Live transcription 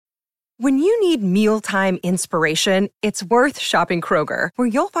When you need mealtime inspiration, it's worth shopping Kroger, where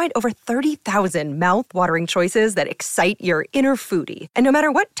you'll find over 30,000 mouth-watering choices that excite your inner foodie. And no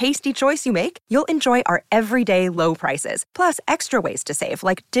matter what tasty choice you make, you'll enjoy our everyday low prices, plus extra ways to save,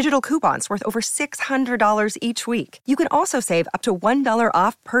 like digital coupons worth over $600 each week. You can also save up to $1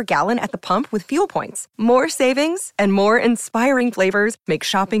 off per gallon at the pump with fuel points. More savings and more inspiring flavors make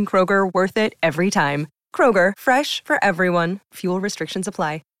shopping Kroger worth it every time. Kroger, fresh for everyone. Fuel restrictions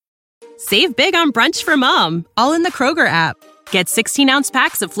apply. Save big on brunch for mom, all in the Kroger app. Get 16-ounce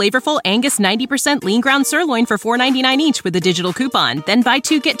packs of flavorful Angus 90% lean ground sirloin for $4.99 each with a digital coupon. Then buy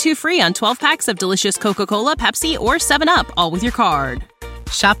 2, get 2 free on 12 packs of delicious Coca-Cola, Pepsi, or 7-Up, all with your card.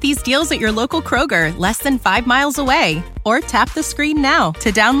 Shop these deals at your local Kroger, less than 5 miles away. Or tap the screen now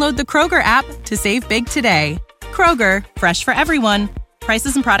to download the Kroger app to save big today. Kroger, fresh for everyone.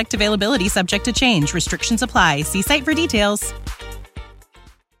 Prices and product availability subject to change. Restrictions apply. See site for details.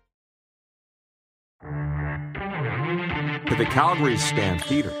 To the Calgary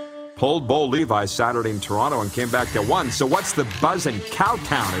Stampeder. Pulled Bo Levi Saturday in Toronto and came back to 1. So what's the buzz in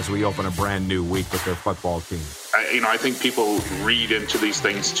Cowtown as we open a brand new week with their football team? I think people read into these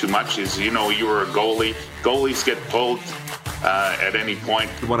things too much. You were a goalie. Goalies get pulled at any point.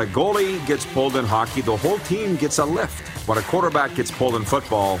 When a goalie gets pulled in hockey, the whole team gets a lift. When a quarterback gets pulled in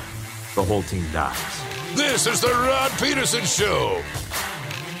football, the whole team dies. This is the Rod Peterson Show.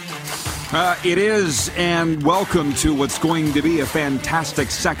 It is, and welcome to what's going to be a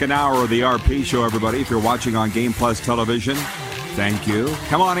fantastic second hour of the RP Show, everybody. If you're watching on Game Plus Television, thank you.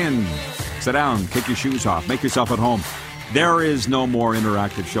 Come on in, sit down, kick your shoes off, make yourself at home. There is no more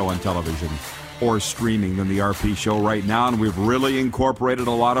interactive show on television or streaming than the RP Show right now, and we've really incorporated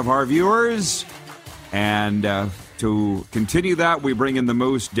a lot of our viewers. And to continue that, we bring in the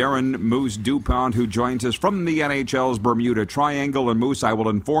Moose, Darren Moose Dupont, who joins us from the NHL's Bermuda Triangle. And Moose, I will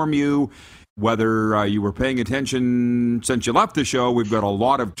inform you, whether you were paying attention since you left the show, we've got a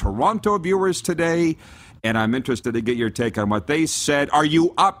lot of Toronto viewers today, and I'm interested to get your take on what they said. Are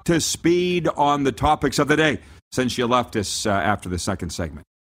you up to speed on the topics of the day since you left us after the second segment?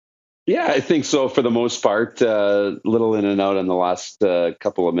 Yeah, I think so for the most part. Little in and out in the last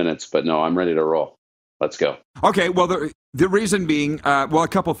couple of minutes, but no, I'm ready to roll. Let's go. Okay, well, the reason being, a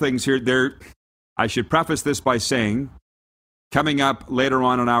couple things here. I should preface this by saying, coming up later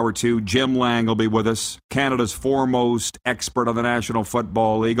on in hour 2, Jim Lang will be with us, Canada's foremost expert on the National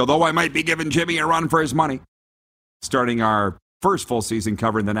Football League, although I might be giving Jimmy a run for his money, starting our first full season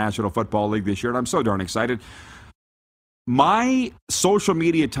covering the National Football League this year, and I'm so darn excited. My social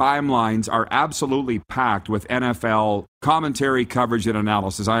media timelines are absolutely packed with NFL commentary, coverage, and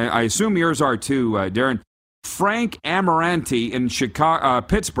analysis. I assume yours are too, Darren. Frank Amaranti in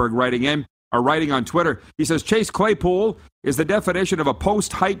Pittsburgh writing on Twitter. He says, Chase Claypool is the definition of a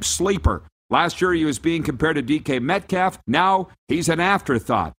post-hype sleeper. Last year he was being compared to DK Metcalf. Now he's an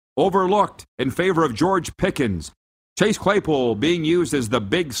afterthought, overlooked in favor of George Pickens. Chase Claypool being used as the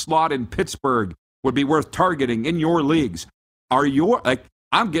big slot in Pittsburgh would be worth targeting in your leagues.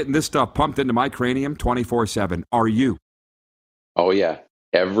 I'm getting this stuff pumped into my cranium 24/7. Are you? Oh, yeah.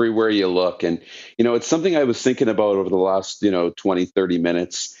 Everywhere you look. And, it's something I was thinking about over the last, 20, 30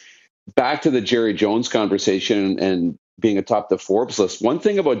 minutes. Back to the Jerry Jones conversation and being atop the Forbes list. One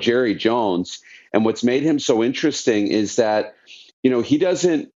thing about Jerry Jones and what's made him so interesting is that,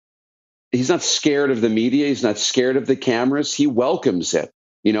 he's not scared of the media. He's not scared of the cameras. He welcomes it.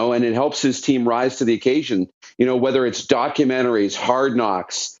 And it helps his team rise to the occasion, whether it's documentaries, Hard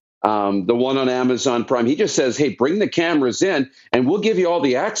Knocks, the one on Amazon Prime. He just says, hey, bring the cameras in and we'll give you all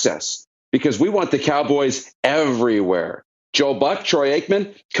the access because we want the Cowboys everywhere. Joe Buck, Troy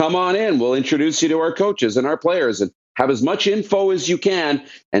Aikman, come on in. We'll introduce you to our coaches and our players and have as much info as you can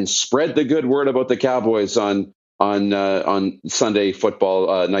and spread the good word about the Cowboys on Sunday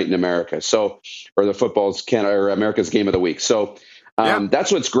football night in America. Or the football's America's game of the week. So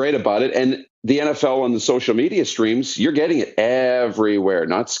that's what's great about it. And the NFL on the social media streams, you're getting it everywhere,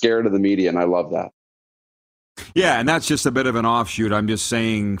 not scared of the media. And I love that. Yeah, and that's just a bit of an offshoot. I'm just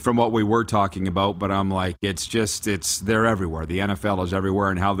saying from what we were talking about, but I'm like, they're everywhere. The NFL is everywhere,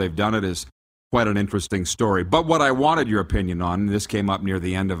 and how they've done it is quite an interesting story. But what I wanted your opinion on, and this came up near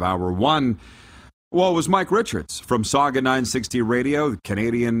the end of hour 1, well, it was Mike Richards from Saga 960 Radio, the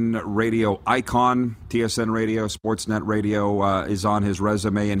Canadian radio icon, TSN Radio, Sportsnet Radio is on his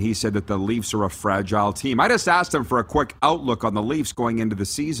resume, and he said that the Leafs are a fragile team. I just asked him for a quick outlook on the Leafs going into the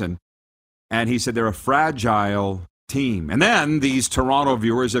season, and he said they're a fragile team. And then these Toronto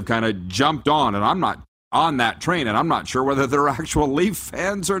viewers have kind of jumped on, and I'm not on that train, and I'm not sure whether they're actual Leaf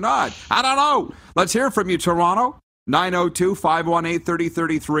fans or not. I don't know. Let's hear from you, Toronto.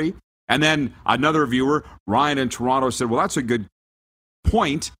 902-518-3033. And then another viewer, Ryan in Toronto, said, well, that's a good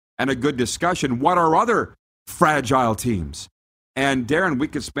point and a good discussion. What are other fragile teams? And Darren, we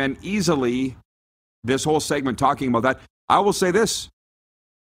could spend easily this whole segment talking about that. I will say this.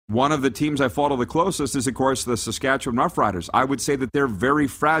 One of the teams I follow the closest is, of course, the Saskatchewan Roughriders. I would say that they're very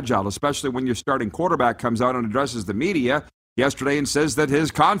fragile, especially when your starting quarterback comes out and addresses the media yesterday and says that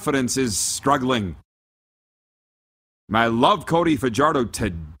his confidence is struggling. I love Cody Fajardo to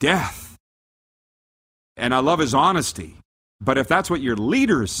death, and I love his honesty. But if that's what your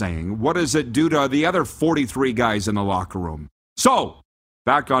leader is saying, what does it do to the other 43 guys in the locker room? So,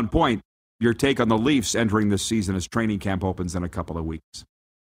 back on point, your take on the Leafs entering this season as training camp opens in a couple of weeks.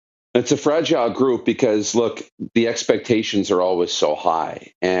 It's a fragile group because, look, the expectations are always so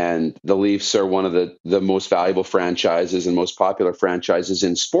high. And the Leafs are one of the most valuable franchises and most popular franchises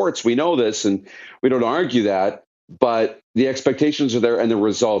in sports. We know this, and we don't argue that. But the expectations are there and the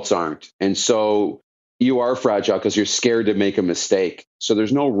results aren't. And so you are fragile because you're scared to make a mistake. So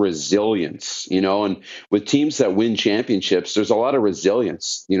there's no resilience, and with teams that win championships, there's a lot of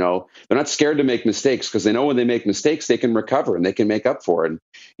resilience. They're not scared to make mistakes because they know when they make mistakes, they can recover and they can make up for it. And,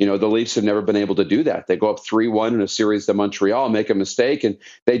 the Leafs have never been able to do that. They go up 3-1 in a series to Montreal, make a mistake, and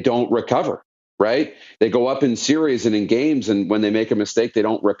they don't recover. Right? They go up in series and in games, and when they make a mistake, they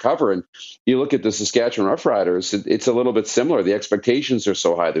don't recover. And you look at the Saskatchewan Roughriders, it's a little bit similar. The expectations are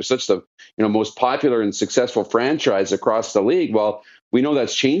so high. They're such the most popular and successful franchise across the league. Well, we know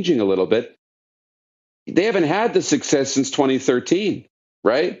that's changing a little bit. They haven't had the success since 2013,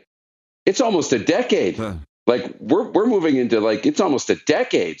 right? It's almost a decade. Like we're moving into it's almost a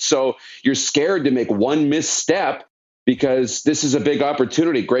decade. So you're scared to make one misstep because this is a big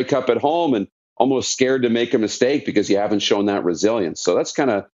opportunity, Grey Cup at home, and almost scared to make a mistake because you haven't shown that resilience. So that's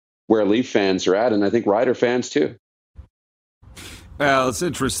kind of where Leaf fans are at, and I think Rider fans too. Well, it's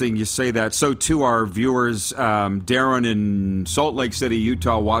interesting you say that. So to our viewers, Darren in Salt Lake City,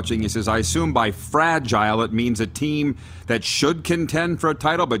 Utah, watching, he says, I assume by fragile it means a team that should contend for a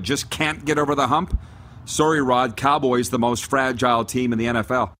title but just can't get over the hump. Sorry, Rod, Cowboys the most fragile team in the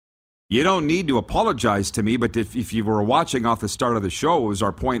NFL. You don't need to apologize to me, but if you were watching off the start of the show, it was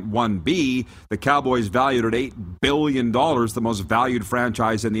our point 1B, the Cowboys valued at $8 billion, the most valued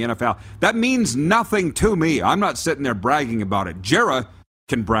franchise in the NFL. That means nothing to me. I'm not sitting there bragging about it. Jera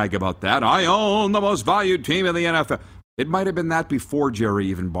can brag about that. I own the most valued team in the NFL. It might have been that before Jerry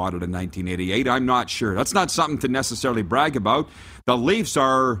even bought it in 1988. I'm not sure. That's not something to necessarily brag about. The Leafs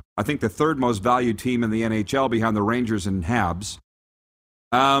are, I think, the third most valued team in the NHL behind the Rangers and Habs.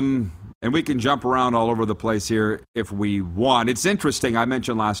 And we can jump around all over the place here if we want. It's interesting. I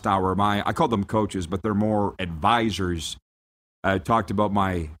mentioned last hour, I call them coaches, but they're more advisors. I talked about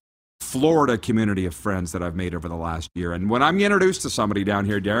my Florida community of friends that I've made over the last year. And when I'm introduced to somebody down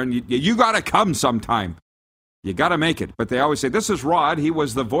here, Darren, you got to come sometime. You got to make it. But they always say, this is Rod. He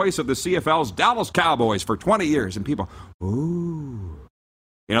was the voice of the CFL's Dallas Cowboys for 20 years. And people, ooh.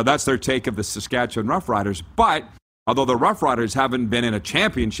 That's their take of the Saskatchewan Roughriders. But although the Roughriders haven't been in a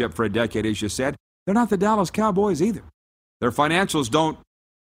championship for a decade, as you said, they're not the Dallas Cowboys either. Their financials don't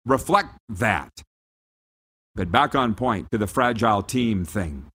reflect that. But back on point to the fragile team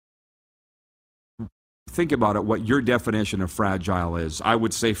thing. Think about it, what your definition of fragile is. I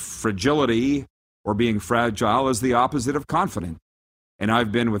would say fragility or being fragile is the opposite of confident. And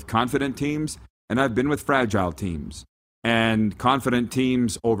I've been with confident teams, and I've been with fragile teams. And confident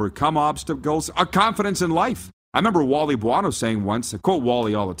teams overcome obstacles, a confidence in life. I remember Wally Buono saying once, I quote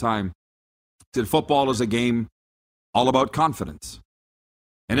Wally all the time, that football is a game all about confidence.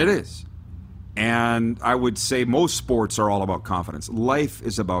 And it is. And I would say most sports are all about confidence. Life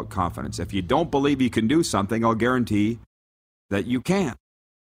is about confidence. If you don't believe you can do something, I'll guarantee that you can.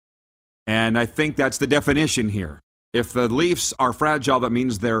 And I think that's the definition here. If the Leafs are fragile, that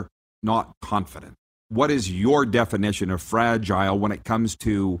means they're not confident. What is your definition of fragile when it comes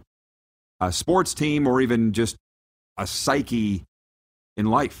to a sports team or even just a psyche in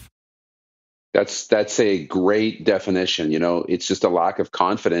life? That's a great definition. It's just a lack of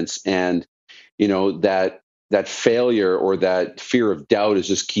confidence, and that failure or that fear of doubt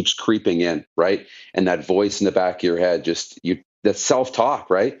just keeps creeping in, right? And that voice in the back of your head, that self-talk,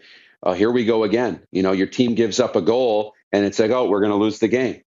 right? Here we go again. Your team gives up a goal, and it's like, oh, we're going to lose the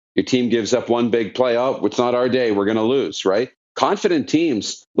game. Your team gives up one big play. Oh, it's not our day. We're going to lose, right? Confident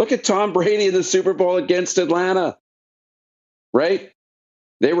teams. Look at Tom Brady in the Super Bowl against Atlanta, right?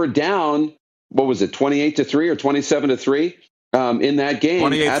 They were down, what was it, 28-3 or 27-3 in that game.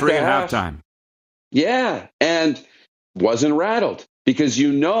 28-3 at halftime. Yeah, and wasn't rattled because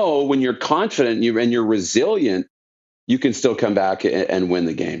when you're confident and you're resilient, you can still come back and win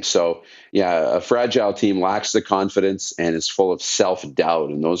the game. So yeah, a fragile team lacks the confidence and is full of self-doubt.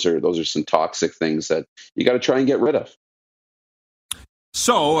 And those are some toxic things that you got to try and get rid of.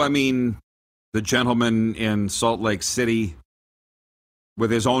 So, I mean, the gentleman in Salt Lake City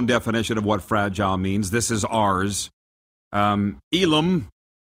with his own definition of what fragile means. This is ours. Elam,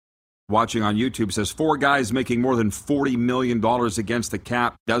 watching on YouTube, says 4 guys making more than $40 million against the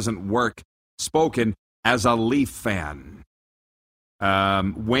cap doesn't work. Spoken as a Leaf fan.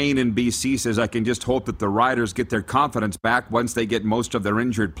 Wayne in BC says, I can just hope that the Riders get their confidence back once they get most of their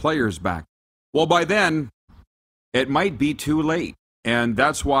injured players back. Well, by then, it might be too late. And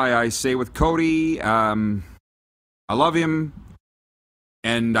that's why I say with Cody, I love him,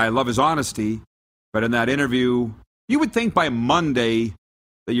 and I love his honesty. But in that interview, you would think by Monday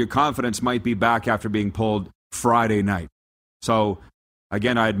that your confidence might be back after being pulled Friday night. So,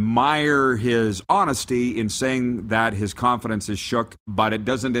 again, I admire his honesty in saying that his confidence is shook, but it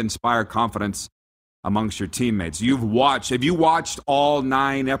doesn't inspire confidence amongst your teammates. Have you watched all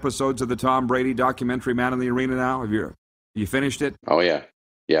 9 episodes of the Tom Brady documentary, Man in the Arena now? Have you finished it? Oh, yeah.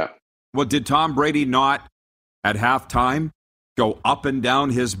 Yeah. Well, did Tom Brady not, at halftime, go up and down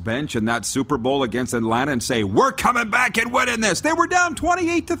his bench in that Super Bowl against Atlanta and say, we're coming back and winning this? They were down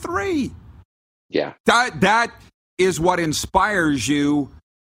 28-3. Yeah. That is what inspires you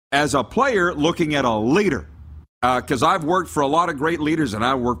as a player looking at a leader. Because I've worked for a lot of great leaders, and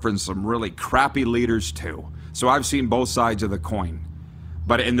I've worked for some really crappy leaders too. So I've seen both sides of the coin.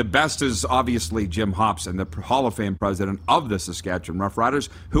 And the best is obviously Jim Hopson, the Hall of Fame president of the Saskatchewan Roughriders,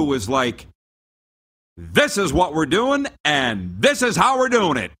 who was like, this is what we're doing, and this is how we're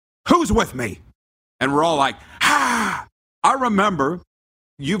doing it. Who's with me? And we're all like, ah! I remember,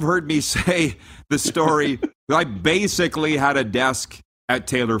 you've heard me say the story, I basically had a desk at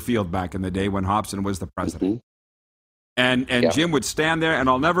Taylor Field back in the day when Hopson was the president. Mm-hmm. And yeah. Jim would stand there, and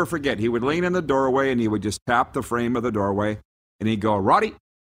I'll never forget, he would lean in the doorway, and he would just tap the frame of the doorway, and he'd go, Roddy,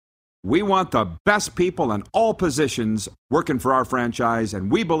 we want the best people in all positions working for our franchise,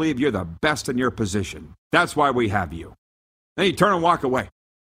 and we believe you're the best in your position. That's why we have you. Then you turn and walk away.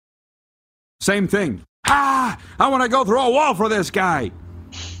 Same thing. I want to go through a wall for this guy.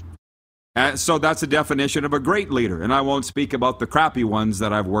 So that's the definition of a great leader, and I won't speak about the crappy ones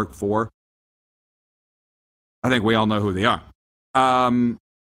that I've worked for. I think we all know who they are.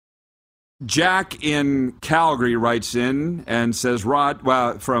 Jack in Calgary writes in and says,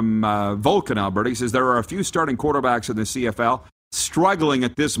 from Vulcan, Alberta, he says, there are a few starting quarterbacks in the CFL struggling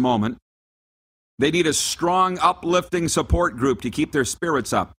at this moment. They need a strong, uplifting support group to keep their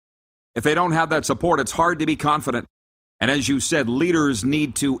spirits up. If they don't have that support, it's hard to be confident. And as you said, leaders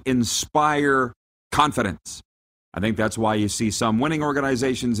need to inspire confidence. I think that's why you see some winning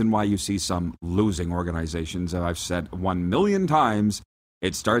organizations and why you see some losing organizations. I've said 1 million times,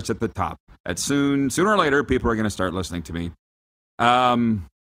 it starts at the top. Sooner or later, people are going to start listening to me.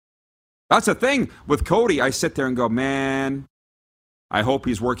 That's the thing with Cody. I sit there and go, man, I hope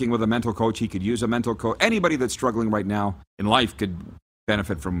he's working with a mental coach. He could use a mental coach. Anybody that's struggling right now in life could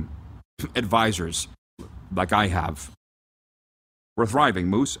benefit from advisors like I have. We're thriving,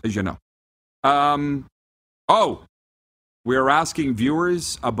 Moose, as you know. We're asking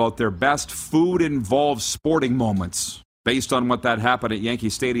viewers about their best food-involved sporting moments based on what that happened at Yankee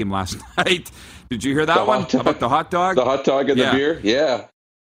Stadium last night. Did you hear that one about the hot dog? The hot dog and the beer? Yeah.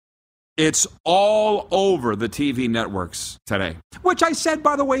 It's all over the TV networks today, which I said,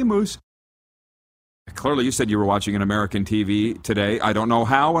 by the way, Moose. Clearly, you said you were watching an American TV today. I don't know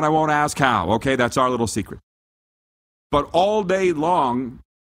how, and I won't ask how. Okay, that's our little secret. But all day long,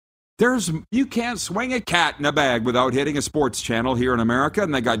 you can't swing a cat in a bag without hitting a sports channel here in America,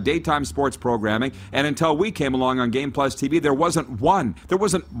 and they got daytime sports programming. And until we came along on Game Plus TV, there wasn't one. There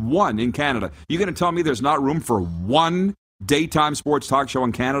wasn't one in Canada. You going to tell me there's not room for one daytime sports talk show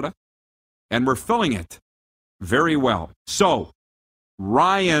in Canada? And we're filling it very well. So,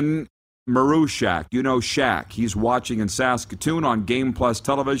 Ryan Marushak, you know Shaq, he's watching in Saskatoon on Game Plus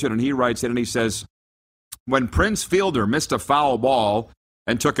television, and he writes in and he says, when Prince Fielder missed a foul ball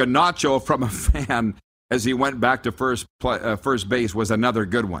and took a nacho from a fan as he went back to first base was another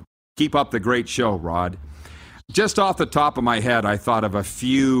good one. Keep up the great show, Rod. Just off the top of my head, I thought of a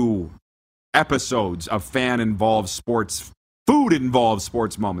few episodes of fan-involved sports, food-involved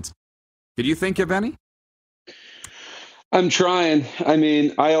sports moments. Did you think of any? I'm trying. I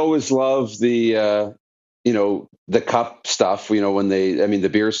mean, I always love the cup stuff, when the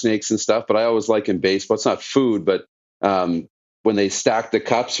beer snakes and stuff, but I always like in baseball, it's not food, but when they stack the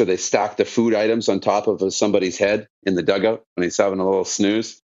cups or they stack the food items on top of somebody's head in the dugout when he's having a little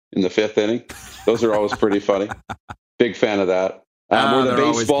snooze in the 5th inning, those are always pretty funny. Big fan of that. Or the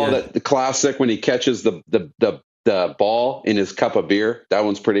baseball, the classic when he catches the ball in his cup of beer. That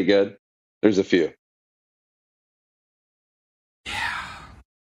one's pretty good. There's a few.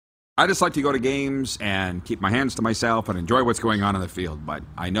 I just like to go to games and keep my hands to myself and enjoy what's going on in the field. But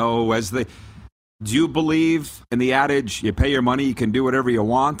I know do you believe in the adage, you pay your money, you can do whatever you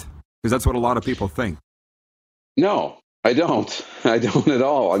want? Because that's what a lot of people think. No, I don't. I don't at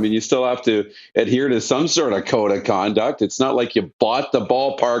all. I mean, you still have to adhere to some sort of code of conduct. It's not like you bought the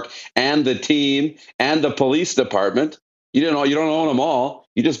ballpark and the team and the police department. You don't own them all.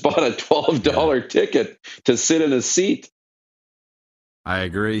 You just bought a $12 ticket to sit in a seat. I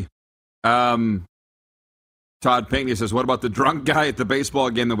agree. Todd Pinckney says, what about the drunk guy at the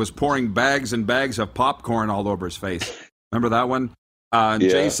baseball game that was pouring bags and bags of popcorn all over his face? Remember that one?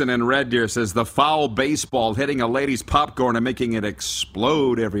 Jason in Red Deer says, the foul baseball hitting a lady's popcorn and making it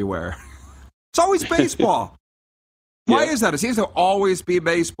explode everywhere. It's always baseball. Why is that? It seems to always be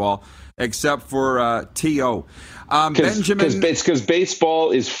baseball, except for T.O. Benjamin. It's because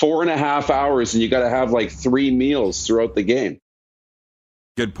baseball is 4.5 hours and you got to have like 3 meals throughout the game.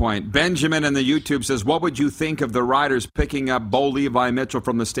 Good point. Benjamin in the YouTube says, what would you think of the Riders picking up Bo Levi Mitchell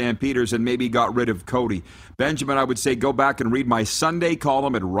from the Stampeders and maybe got rid of Cody? Benjamin, I would say go back and read my Sunday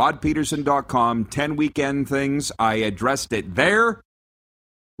column at rodpeterson.com, 10 weekend things. I addressed it there.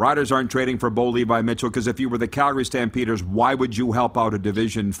 Riders aren't trading for Bo Levi Mitchell because if you were the Calgary Stampeders, why would you help out a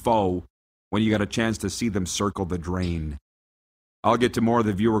division foe when you got a chance to see them circle the drain? I'll get to more of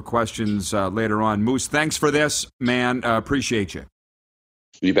the viewer questions later on. Moose, thanks for this, man. Appreciate you.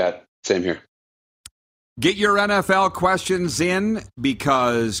 You bet. Same here. Get your NFL questions in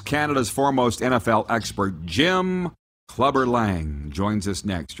because Canada's foremost NFL expert, Jim Clubber Lang, joins us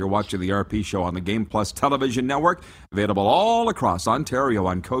next. You're watching the RP Show on the Game Plus television network, available all across Ontario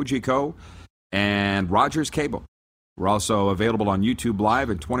on Cogeco and Rogers Cable. We're also available on YouTube Live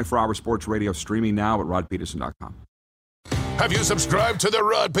and 24-hour sports radio streaming now at rodpeterson.com. Have you subscribed to the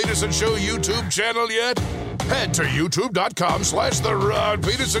Rod Peterson Show YouTube channel yet? Head to youtube.com/The Rod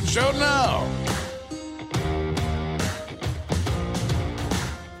Peterson Show now.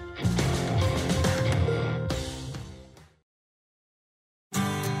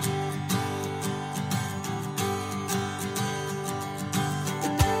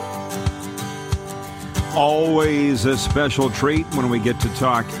 Always a special treat when we get to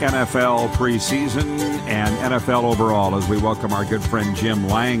talk NFL preseason and NFL overall as we welcome our good friend Jim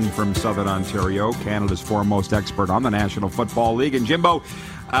Lang from Southern Ontario, Canada's foremost expert on the National Football League. And Jimbo,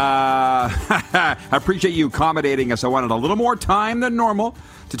 I appreciate you accommodating us. I wanted a little more time than normal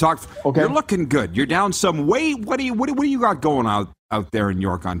to talk. Okay. You're looking good. You're down some weight. What do you got going out there in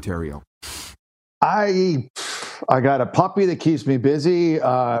York, Ontario? I got a puppy that keeps me busy,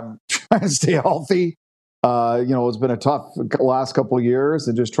 trying to stay healthy. It's been a tough last couple of years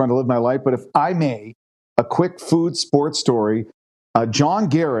and just trying to live my life. But if I may, a quick food sports story. John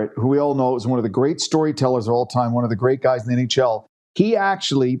Garrett, who we all know is one of the great storytellers of all time, one of the great guys in the NHL, he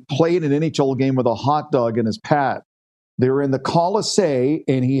actually played an NHL game with a hot dog in his pad. They were in the Colisée,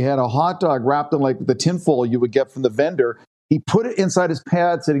 and he had a hot dog wrapped in like the tinfoil you would get from the vendor. He put it inside his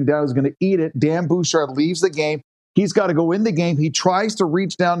pad, sitting down. He was going to eat it. Dan Bouchard leaves the game. He's got to go in the game. He tries to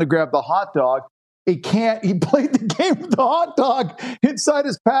reach down to grab the hot dog. He can't. He played the game with the hot dog inside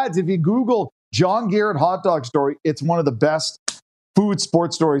his pads. If you Google John Garrett hot dog story, it's one of the best food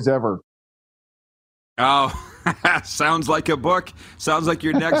sports stories ever. Oh, sounds like a book. Sounds like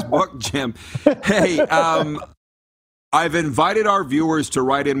your next book, Jim. Hey, I've invited our viewers to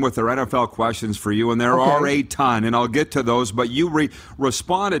write in with their NFL questions for you, and there are a ton, and I'll get to those. But you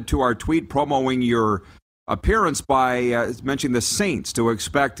responded to our tweet promoting your appearance by mentioning the Saints, to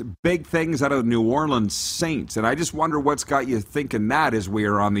expect big things out of the New Orleans Saints. And I just wonder what's got you thinking that as we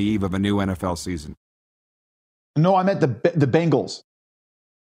are on the eve of a new NFL season. No, I meant the Bengals.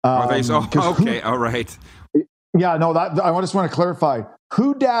 Okay, all right. Yeah, no, I just want to clarify.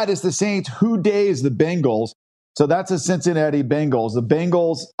 Who dat is the Saints, who day is the Bengals. So that's the Cincinnati Bengals. The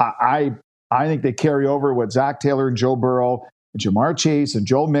Bengals, I think they carry over with Zach Taylor and Joe Burrow, Jamar Chase and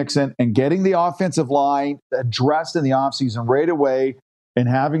Joe Mixon, and getting the offensive line addressed in the offseason right away and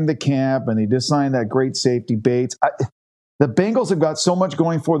having the camp, and they just signed that great safety Bates. The Bengals have got so much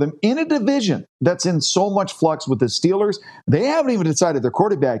going for them in a division that's in so much flux with the Steelers. They haven't even decided their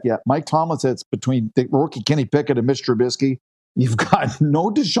quarterback yet. Mike Tomlin said it's between the rookie Kenny Pickett and Mitch Trubisky. You've got no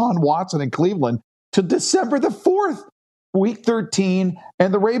Deshaun Watson in Cleveland to December the 4th, week 13,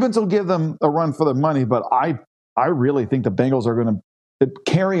 and the Ravens will give them a run for their money, but I really think the Bengals are going to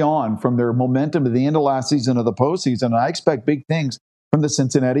carry on from their momentum at the end of last season of the postseason. And I expect big things from the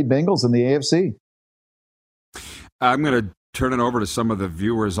Cincinnati Bengals in the AFC. I'm going to turn it over to some of the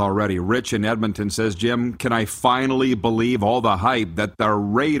viewers already. Rich in Edmonton says, Jim, can I finally believe all the hype that the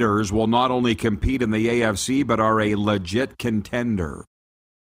Raiders will not only compete in the AFC, but are a legit contender?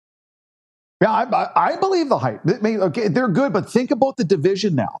 Yeah, I believe the hype. I mean, okay, they're good, but think about the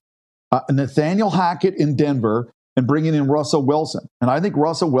division now. Nathaniel Hackett in Denver and bringing in Russell Wilson. And I think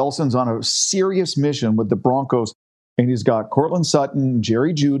Russell Wilson's on a serious mission with the Broncos. And he's got Cortland Sutton,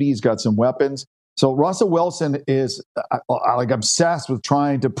 Jerry Jeudy. He's got some weapons. So Russell Wilson is like obsessed with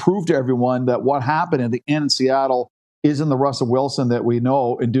trying to prove to everyone that what happened at the end in Seattle isn't the Russell Wilson that we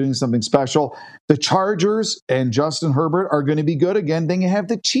know, and doing something special. The Chargers and Justin Herbert are going to be good again. Then you have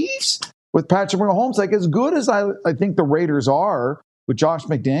the Chiefs with Patrick Mahomes. Like, as good as I think the Raiders are with Josh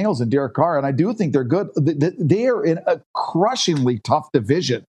McDaniels and Derek Carr, and I do think they're good, they are in a crushingly tough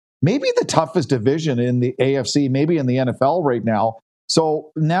division. Maybe the toughest division in the AFC, maybe in the NFL right now.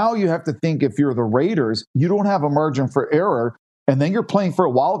 So now you have to think, if you're the Raiders, you don't have a margin for error, and then you're playing for a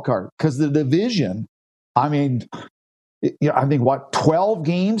wild card because the division, I mean, I think 12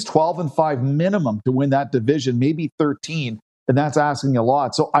 games, 12-5 minimum to win that division, maybe 13, and that's asking a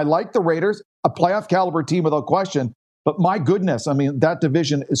lot. So I like the Raiders, a playoff caliber team without question, but my goodness, I mean, that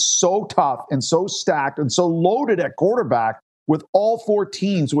division is so tough and so stacked and so loaded at quarterback with all four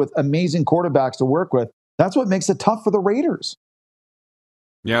teams with amazing quarterbacks to work with. That's what makes it tough for the Raiders.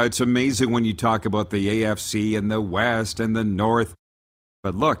 Yeah, it's amazing when you talk about the AFC and the West and the North.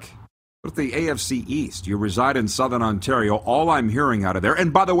 But look, with the AFC East, you reside in Southern Ontario. All I'm hearing out of there,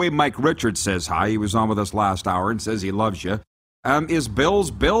 and by the way, Mike Richards says hi. He was on with us last hour and says he loves you. Is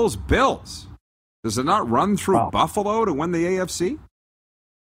Bills. Does it not run through Buffalo to win the AFC?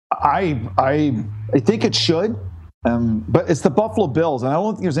 I think it should, but it's the Buffalo Bills, and I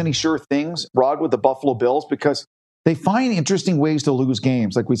don't think there's any sure things, Rod, with the Buffalo Bills, because they find interesting ways to lose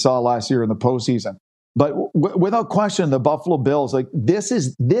games, like we saw last year in the postseason. But without question, the Buffalo Bills, like this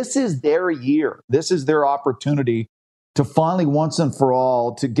is their year. This is their opportunity to finally, once and for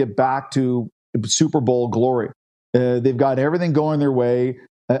all, to get back to Super Bowl glory. They've got everything going their way.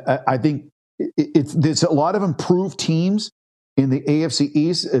 I think there's a lot of improved teams in the AFC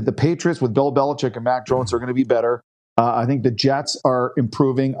East. The Patriots with Bill Belichick and Mac Jones are going to be better. I think the Jets are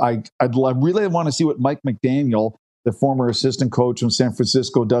improving. I really want to see what Mike McDaniel, the former assistant coach from San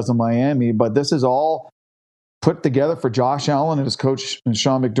Francisco, does in Miami. But this is all put together for Josh Allen and his coach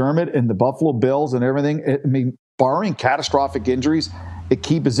Sean McDermott and the Buffalo Bills and everything. I mean, barring catastrophic injuries at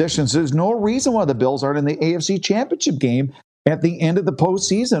key positions, there's no reason why the Bills aren't in the AFC Championship game at the end of the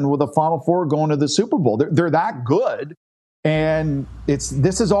postseason with the Final Four going to the Super Bowl. They're that good. And this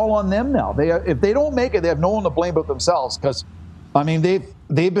is all on them now. If they don't make it, they have no one to blame but themselves. Because, I mean,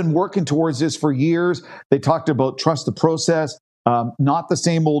 they've been working towards this for years. They talked about trust the process, not the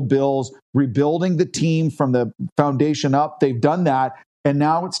same old Bills, rebuilding the team from the foundation up. They've done that, and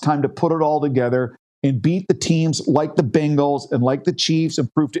now it's time to put it all together and beat the teams like the Bengals and like the Chiefs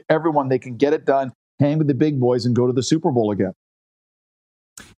and prove to everyone they can get it done, hang with the big boys, and go to the Super Bowl again.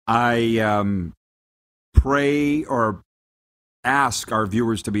 I pray or ask our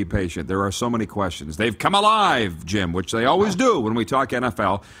viewers to be patient. There are so many questions. They've come alive, Jim, which they always do when we talk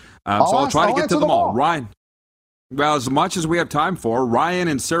NFL. So I'll try to get to them all. Ryan, well, as much as we have time for, Ryan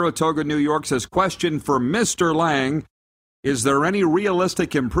in Saratoga, New York says, question for Mr. Lang. Is there any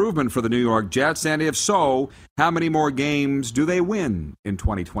realistic improvement for the New York Jets? And if so, how many more games do they win in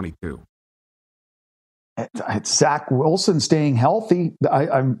 2022? It's Zach Wilson staying healthy.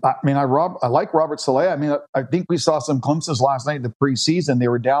 I like Robert Saleh. I mean, I think we saw some glimpses last night in the preseason. They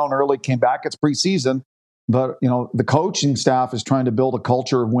were down early, came back. It's preseason. But, the coaching staff is trying to build a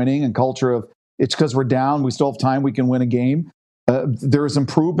culture of winning and culture of it's because we're down. We still have time. We can win a game. There is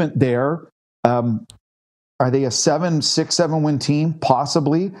improvement there. Are they a 6-7 win team?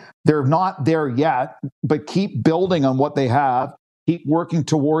 Possibly. They're not there yet, but keep building on what they have. Keep working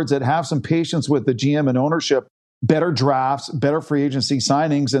towards it. Have some patience with the GM and ownership. Better drafts, better free agency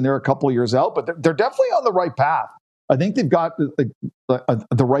signings, and they're a couple of years out, but they're definitely on the right path. I think they've got the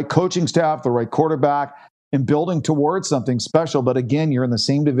right coaching staff, the right quarterback, and building towards something special. But again, you're in the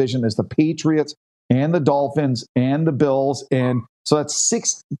same division as the Patriots and the Dolphins and the Bills, and so that's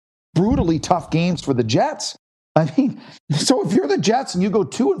 6 brutally tough games for the Jets. I mean, so if you're the Jets and you go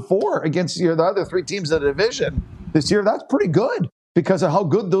 2-4 against the other 3 teams in the division this year, that's pretty good because of how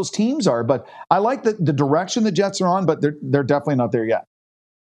good those teams are. But I like the direction the Jets are on, but they're definitely not there yet.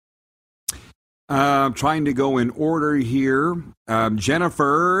 Trying to go in order here.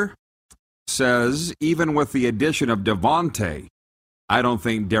 Jennifer says, even with the addition of Devontae, I don't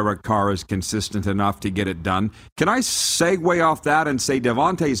think Derek Carr is consistent enough to get it done. Can I segue off that and say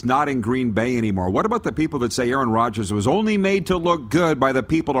Davante's not in Green Bay anymore? What about the people that say Aaron Rodgers was only made to look good by the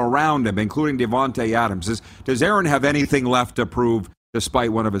people around him, including Davante Adams? Does Aaron have anything left to prove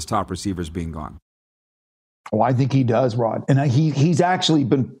despite one of his top receivers being gone? Oh, I think he does, Rod. And he's actually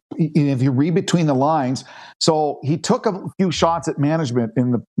been, if you read between the lines, so he took a few shots at management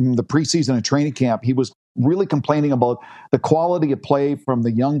in the preseason and training camp. He was really complaining about the quality of play from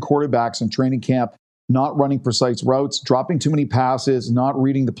the young quarterbacks in training camp, not running precise routes, dropping too many passes, not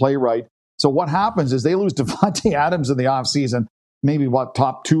reading the play right. So what happens is they lose Davante Adams in the offseason, maybe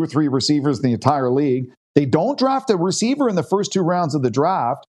top 2 or 3 receivers in the entire league. They don't draft a receiver in the first 2 rounds of the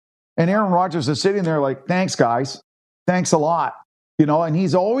draft. And Aaron Rodgers is sitting there like, thanks, guys. Thanks a lot. And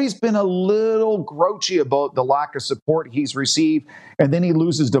he's always been a little grouchy about the lack of support he's received. And then he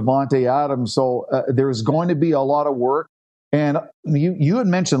loses Davante Adams. So there's going to be a lot of work. And you had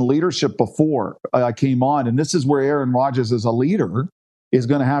mentioned leadership before I came on. And this is where Aaron Rodgers as a leader is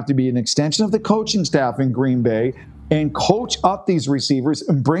going to have to be an extension of the coaching staff in Green Bay and coach up these receivers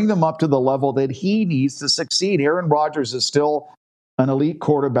and bring them up to the level that he needs to succeed. Aaron Rodgers is still an elite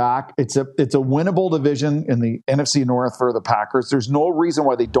quarterback. It's a winnable division in the NFC North for the Packers. There's no reason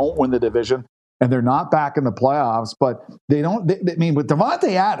why they don't win the division, and they're not back in the playoffs. But with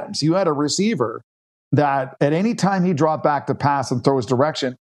Davante Adams, you had a receiver that at any time he dropped back to pass and throw his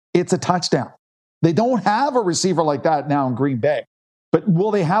direction, it's a touchdown. They don't have a receiver like that now in Green Bay. But will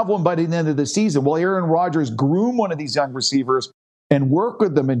they have one by the end of the season? Will Aaron Rodgers groom one of these young receivers and work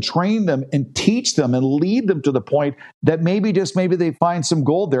with them and train them and teach them and lead them to the point that maybe they find some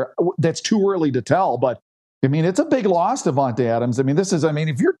gold there? That's too early to tell. But, it's a big loss, Davante Adams.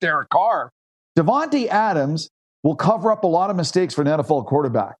 If you're Derek Carr, Davante Adams will cover up a lot of mistakes for an NFL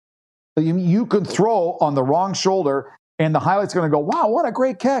quarterback. You can throw on the wrong shoulder, and the highlight's going to go, wow, what a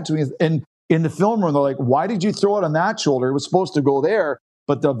great catch. And in the film room, they're like, why did you throw it on that shoulder? It was supposed to go there.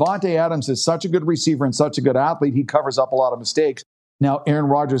 But Davante Adams is such a good receiver and such a good athlete, he covers up a lot of mistakes. Now, Aaron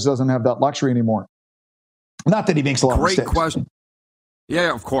Rodgers doesn't have that luxury anymore. Not that he makes a lot of mistakes. Great question.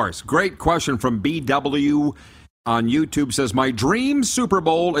 Yeah, of course. Great question from BW on YouTube. Says, my dream Super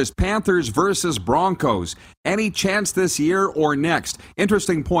Bowl is Panthers versus Broncos. Any chance this year or next?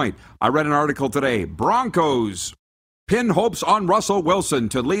 Interesting point. I read an article today. Broncos pin hopes on Russell Wilson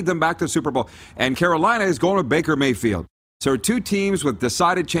to lead them back to Super Bowl. And Carolina is going to Baker Mayfield. So 2 teams with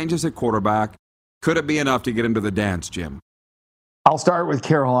decided changes at quarterback. Could it be enough to get into the dance, Jim? I'll start with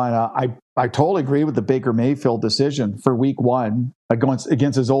Carolina. I totally agree with the Baker Mayfield decision for week 1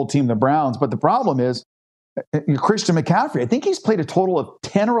 against his old team, the Browns. But the problem is Christian McCaffrey. I think he's played a total of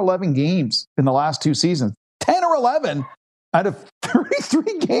 10 or 11 games in the last 2 seasons. 10 or 11 out of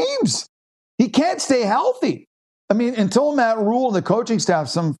 33 games. He can't stay healthy. Until Matt Rule and the coaching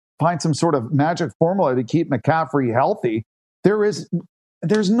staff find some sort of magic formula to keep McCaffrey healthy, there's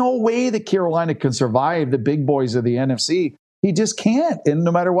no way that Carolina can survive the big boys of the NFC. He just can't, and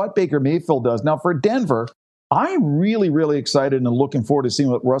no matter what Baker Mayfield does. Now, for Denver, I'm really, really excited and looking forward to seeing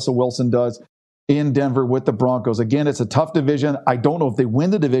what Russell Wilson does in Denver with the Broncos. Again, it's a tough division. I don't know if they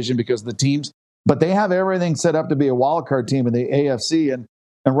win the division because of the teams, but they have everything set up to be a wild card team in the AFC. And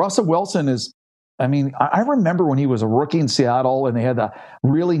Russell Wilson is, I remember when he was a rookie in Seattle and they had a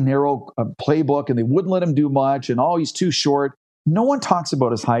really narrow playbook and they wouldn't let him do much and, he's too short. No one talks about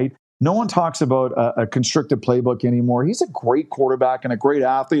his height. No one talks about a constricted playbook anymore. He's a great quarterback and a great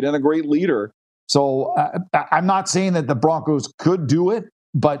athlete and a great leader. So I'm not saying that the Broncos could do it,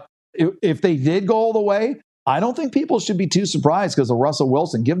 but if they did go all the way, I don't think people should be too surprised because of Russell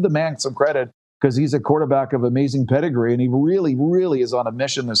Wilson. Give the man some credit because he's a quarterback of amazing pedigree, and he really, really is on a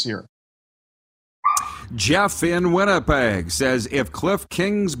mission this year. Jeff in Winnipeg says, if Cliff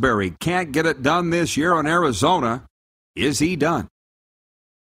Kingsbury can't get it done this year on Arizona, is he done?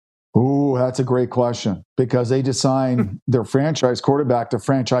 Ooh, that's a great question because they just signed their franchise quarterback to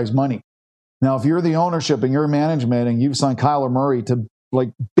franchise money. Now, if you're the ownership and you're management and you've signed Kyler Murray to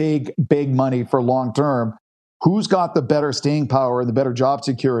big, big money for long term, who's got the better staying power and the better job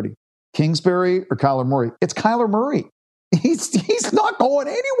security? Kingsbury or Kyler Murray? It's Kyler Murray. He's not going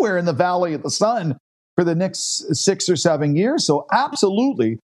anywhere in the Valley of the Sun for the next 6 or 7 years. So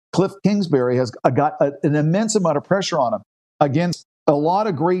absolutely, Cliff Kingsbury has got an immense amount of pressure on him against a lot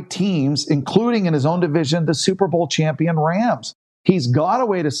of great teams, including in his own division, the Super Bowl champion Rams. He's got a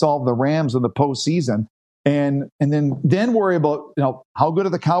way to solve the Rams in the postseason and then worry about, how good are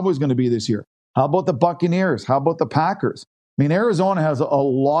the Cowboys going to be this year? How about the Buccaneers? How about the Packers? Arizona has a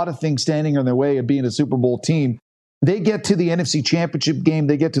lot of things standing in their way of being a Super Bowl team. They get to the NFC Championship game.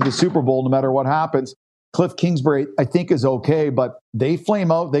 They get to the Super Bowl no matter what happens. Cliff Kingsbury, I think, is okay, but they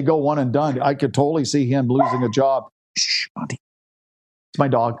flame out. They go one and done. I could totally see him losing a job. Shh, Monty. It's my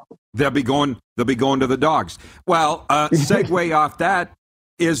dog. They'll be going to the dogs. Well, segue off that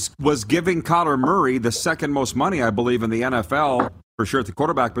was giving Kyler Murray the second most money, I believe, in the NFL for sure at the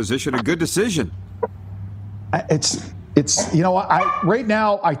quarterback position a good decision. It's right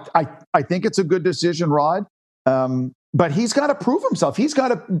now I think it's a good decision, Rod. But he's got to prove himself. He's got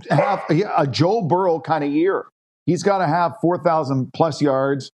to have a Joe Burrow kind of year. He's got to have 4,000 plus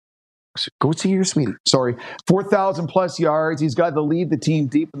yards. Go see your sweetie. Sorry. 4,000 plus yards. He's got to lead the team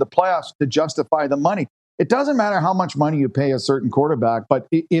deep in the playoffs to justify the money. It doesn't matter how much money you pay a certain quarterback, but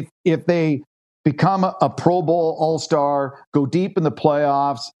if they become a Pro Bowl All-Star, go deep in the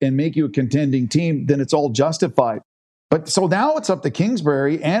playoffs, and make you a contending team, then it's all justified. But so now it's up to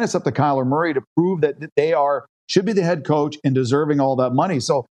Kingsbury and it's up to Kyler Murray to prove that they should be the head coach and deserving all that money.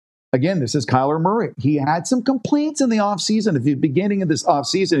 So again, this is Kyler Murray. He had some complaints in the offseason, at the beginning of this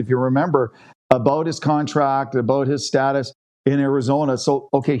offseason, if you remember, about his contract, about his status in Arizona. So,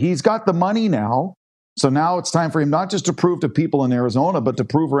 okay, he's got the money now. So now it's time for him not just to prove to people in Arizona, but to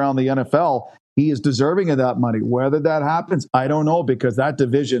prove around the NFL he is deserving of that money. Whether that happens, I don't know, because that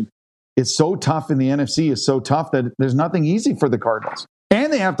division is so tough, and the NFC is so tough that there's nothing easy for the Cardinals.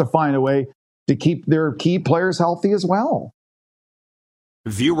 And they have to find a way to keep their key players healthy as well.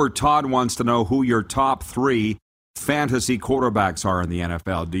 Viewer Todd wants to know who your top 3 fantasy quarterbacks are in the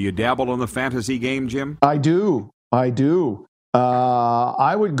NFL. Do you dabble in the fantasy game, Jim? I do. I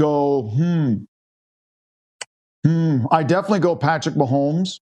would go, I definitely go Patrick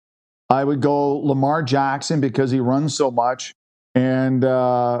Mahomes. I would go Lamar Jackson because he runs so much. And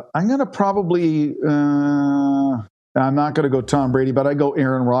I'm going to probably, I'm not going to go Tom Brady, but I go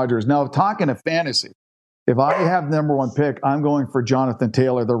Aaron Rodgers. Now, talking to fantasy, if I have the number 1 pick, I'm going for Jonathan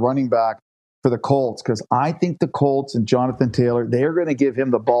Taylor, the running back for the Colts, because I think the Colts and Jonathan Taylor, they are going to give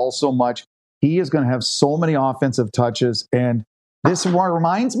him the ball so much. He is going to have so many offensive touches. And this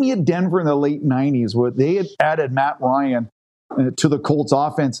reminds me of Denver in the late 90s, where they had added Matt Ryan to the Colts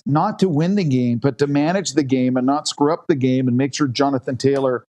offense, not to win the game, but to manage the game and not screw up the game and make sure Jonathan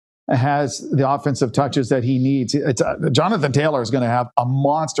Taylor has the offensive touches that he needs. Jonathan Taylor is going to have a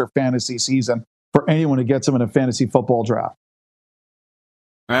monster fantasy season for anyone who gets him in a fantasy football draft.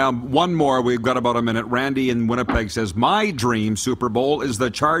 One more. We've got about a minute. Randy in Winnipeg says, my dream Super Bowl is the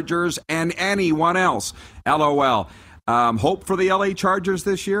Chargers and anyone else. LOL. Hope for the LA Chargers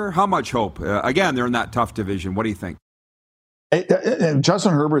this year? How much hope? Again, they're in that tough division. What do you think?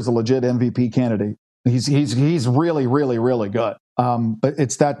 Justin Herbert is a legit MVP candidate. He's really, really, really good. But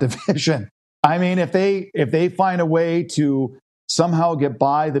it's that division. I mean, if they find a way to somehow get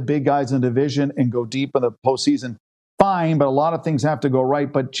by the big guys in the division and go deep in the postseason, fine. But a lot of things have to go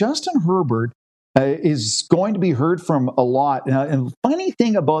right. But Justin Herbert is going to be heard from a lot. And the funny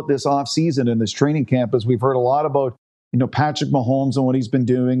thing about this offseason and this training camp is we've heard a lot about Patrick Mahomes and what he's been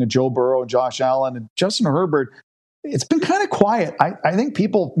doing, and Joe Burrow and Josh Allen, and Justin Herbert. It's been kind of quiet. I think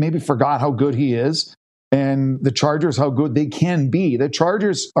people maybe forgot how good he is, and the Chargers, how good they can be. The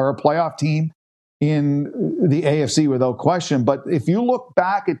Chargers are a playoff team in the AFC without question. But if you look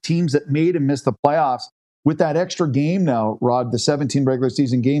back at teams that made and missed the playoffs with that extra game now, Rod, the 17 regular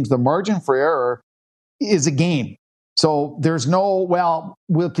season games, the margin for error is a game. So there's no,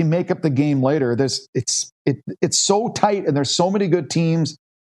 we can make up the game later. It's so tight, and there's so many good teams.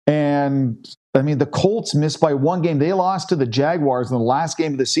 And I mean, the Colts missed by 1 game. They lost to the Jaguars in the last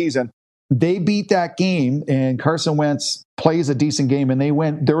game of the season. They beat that game, and Carson Wentz plays a decent game, and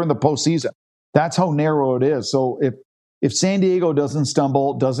they're in the postseason. That's how narrow it is. So if San Diego doesn't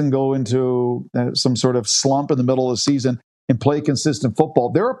stumble, doesn't go into some sort of slump in the middle of the season and play consistent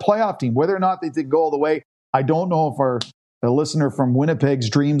football, they're a playoff team. Whether or not they did go all the way, I don't know if our listener from Winnipeg's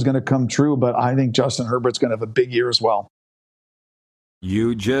dream is going to come true, but I think Justin Herbert's going to have a big year as well.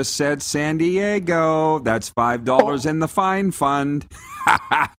 You just said San Diego. That's $5 in the fine fund.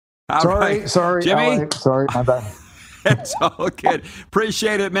 Sorry, Jimmy. Sorry, my bad. It's all good.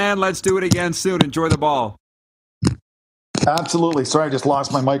 Appreciate it, man. Let's do it again soon. Enjoy the ball. Absolutely. Sorry, I just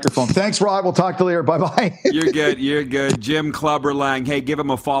lost my microphone. Thanks, Rod. We'll talk to you later. Bye-bye. You're good. Jim Clubber Lang. Hey, give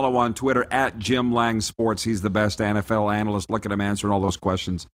him a follow on Twitter at Jim Lang Sports. He's the best NFL analyst. Look at him answering all those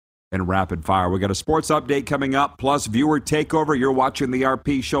questions in rapid fire. We got a sports update coming up, plus viewer takeover. You're watching the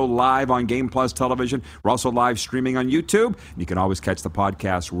RP Show live on Game Plus Television. We're also live streaming on YouTube. You can always catch the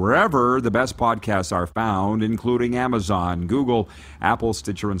podcast wherever the best podcasts are found, including Amazon, Google, Apple,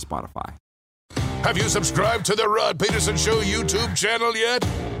 Stitcher, and Spotify. Have you subscribed to The Rod Peterson Show YouTube channel yet?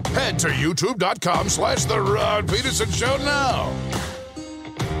 Head to youtube.com/The Rod Peterson Show now.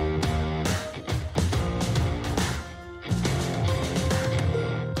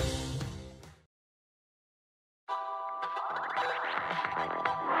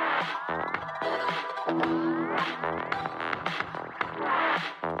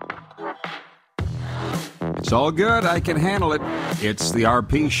 It's all good. I can handle it. It's the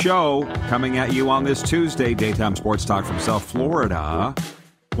RP Show coming at you on this Tuesday. Daytime Sports Talk from South Florida.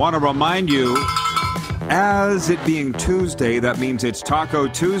 Want to remind you, as it being Tuesday, that means it's Taco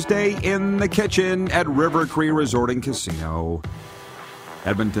Tuesday in the kitchen at River Cree Resort and Casino.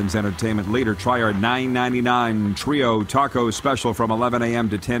 Edmonton's entertainment leader. Try our $9.99 trio taco special from 11 a.m.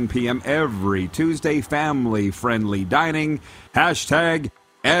 to 10 p.m. every Tuesday. Family-friendly dining. Hashtag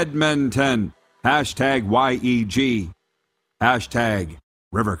Edmonton. Hashtag YEG. Hashtag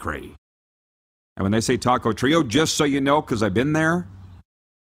River Cree. And when they say taco trio, just so you know, because I've been there,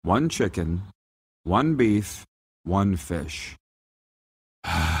 1 chicken, 1 beef, 1 fish.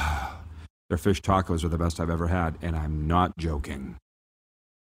 Their fish tacos are the best I've ever had, and I'm not joking.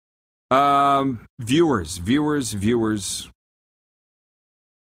 Viewers.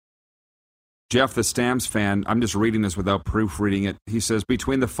 Jeff, the Stamps fan, I'm just reading this without proofreading it. He says,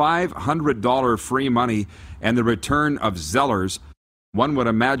 between the $500 free money and the return of Zellers, one would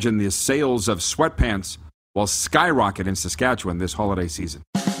imagine the sales of sweatpants will skyrocket in Saskatchewan this holiday season.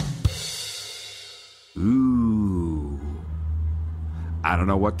 Ooh. I don't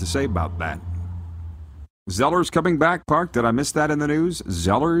know what to say about that. Zellers coming back, Park. Did I miss that in the news?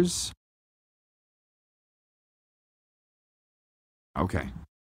 Zellers? Okay.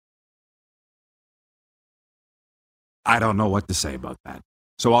 I don't know what to say about that.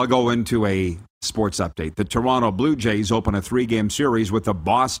 So I'll go into a sports update. The Toronto Blue Jays open a 3-game series with the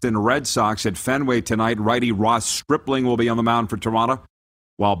Boston Red Sox at Fenway tonight. Righty Ross Stripling will be on the mound for Toronto,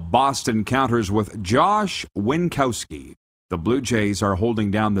 while Boston counters with Josh Winkowski. The Blue Jays are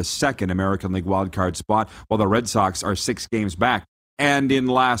holding down the second American League wildcard spot, while the Red Sox are 6 games back and in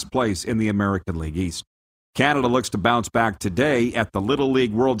last place in the American League East. Canada looks to bounce back today at the Little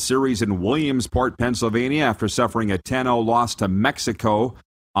League World Series in Williamsport, Pennsylvania, after suffering a 10-0 loss to Mexico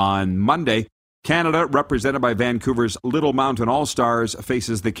on Monday. Canada, represented by Vancouver's Little Mountain All-Stars,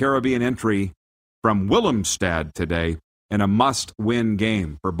 faces the Caribbean entry from Willemstad today in a must-win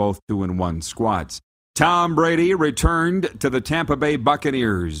game for both 2-1 squads. Tom Brady returned to the Tampa Bay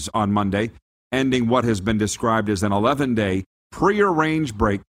Buccaneers on Monday, ending what has been described as an 11-day prearranged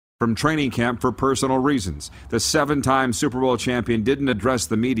break from training camp for personal reasons. The 7-time Super Bowl champion didn't address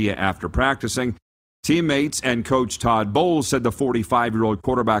the media after practicing. Teammates and coach Todd Bowles said the 45-year-old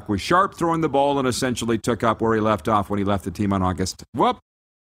quarterback was sharp throwing the ball and essentially took up where he left off when he left the team on August.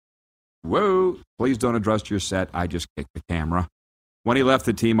 Whoa, please don't address your set. I just kicked the camera. When he left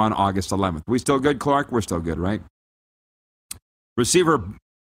the team on August 11th. We still good, Clark? We're still good, right?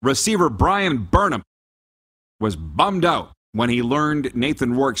 Receiver Brian Burnham was bummed out when he learned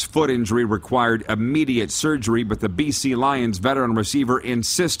Nathan Rourke's foot injury required immediate surgery, but the BC Lions veteran receiver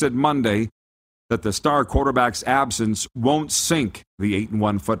insisted Monday that the star quarterback's absence won't sink the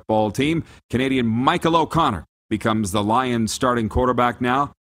 8-1 football team. Canadian Michael O'Connor becomes the Lions starting quarterback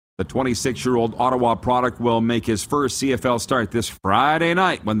now. The 26-year-old Ottawa product will make his first CFL start this Friday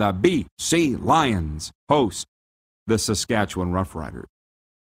night when the BC Lions host the Saskatchewan Roughriders.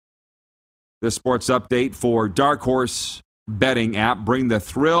 This sports update for Dark Horse betting app. Bring the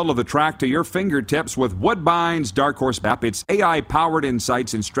thrill of the track to your fingertips with Woodbine's Dark Horse app. Its AI-powered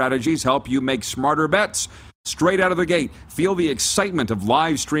insights and strategies help you make smarter bets straight out of the gate. Feel the excitement of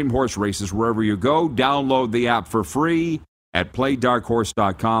live stream horse races wherever you go. Download the app for free at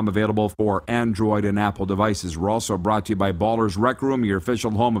playdarkhorse.com, available for Android and Apple devices. We're also brought to you by Ballers Rec Room, your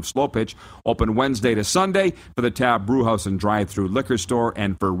official home of Slow Pitch, open Wednesday to Sunday for the Tab Brewhouse and Drive-Thru Liquor Store,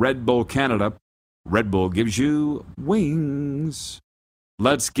 and for Red Bull Canada. Red Bull gives you wings.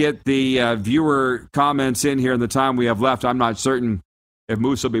 Let's get the viewer comments in here in the time we have left. I'm not certain if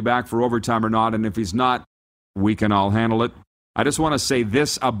Moose will be back for overtime or not, and if he's not, we can all handle it. I just want to say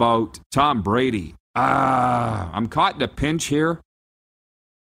this about Tom Brady. I'm caught in a pinch here.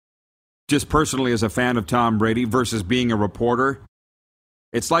 Just personally as a fan of Tom Brady versus being a reporter.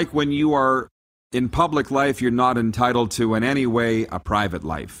 It's like when you are in public life, you're not entitled to in any way a private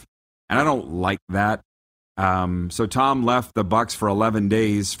life. And I don't like that. So Tom left the Bucs for 11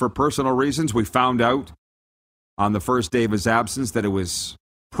 days for personal reasons. We found out on the first day of his absence that it was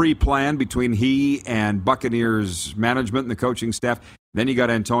pre-planned between he and Buccaneers management and the coaching staff. Then you got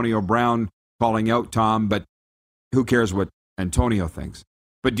Antonio Brown calling out Tom, but who cares what Antonio thinks?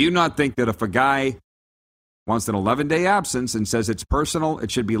 But do you not think that if a guy wants an 11-day absence and says it's personal,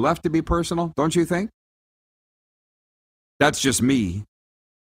 it should be left to be personal? Don't you think? That's just me.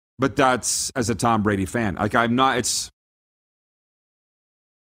 But that's as a Tom Brady fan. Like I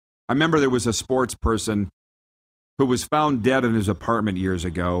remember there was a sports person who was found dead in his apartment years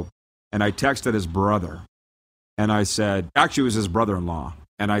ago, and I texted his brother, and I said, actually it was his brother-in-law,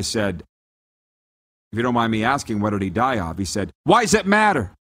 and I said, if you don't mind me asking, what did he die of? He said, why does it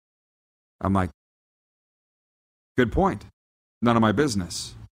matter? I'm like, good point. None of my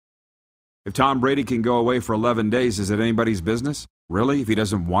business. If Tom Brady can go away for 11 days, is it anybody's business? Really? If he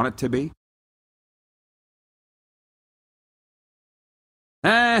doesn't want it to be?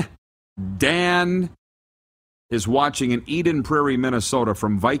 Dan is watching in Eden Prairie, Minnesota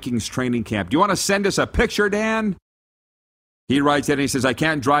from Vikings training camp. Do you want to send us a picture, Dan? He writes in and he says, I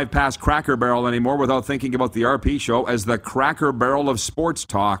can't drive past Cracker Barrel anymore without thinking about the RP show as the Cracker Barrel of sports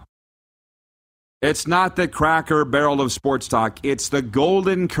talk. It's not the Cracker Barrel of sports talk. It's the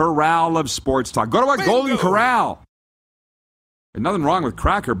Golden Corral of sports talk. Go to a Golden Corral. There's nothing wrong with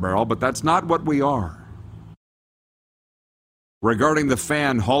Cracker Barrel, but that's not what we are. Regarding the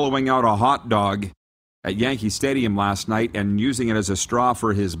fan hollowing out a hot dog at Yankee Stadium last night and using it as a straw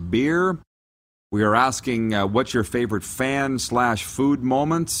for his beer, we are asking what's your favorite fan/food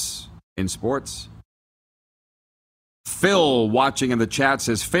moments in sports? Phil, watching in the chat,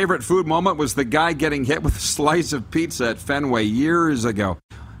 says favorite food moment was the guy getting hit with a slice of pizza at Fenway years ago.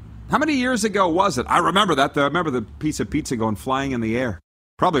 How many years ago was it? I remember that. I remember the piece of pizza going flying in the air.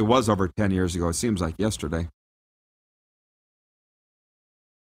 Probably was over 10 years ago. It seems like yesterday.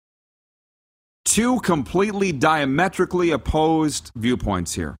 Two completely diametrically opposed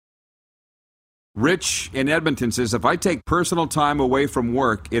viewpoints here. Rich in Edmonton says, if I take personal time away from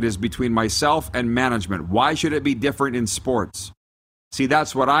work, it is between myself and management. Why should it be different in sports? See,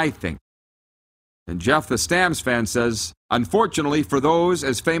 that's what I think. And Jeff, the Stamps fan, says, unfortunately, for those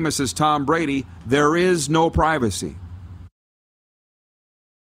as famous as Tom Brady, there is no privacy.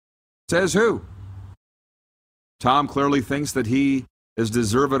 Says who? Tom clearly thinks that he is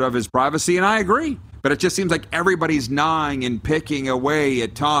deserving of his privacy, and I agree. But it just seems like everybody's gnawing and picking away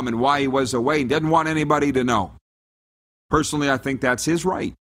at Tom and why he was away and didn't want anybody to know. Personally, I think that's his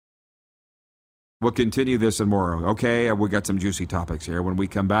right. We'll continue this and more. Okay, we got some juicy topics here. When we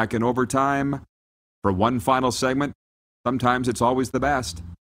come back in overtime for one final segment, sometimes it's always the best.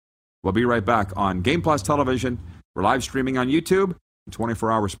 We'll be right back on Game Plus Television. We're live streaming on YouTube,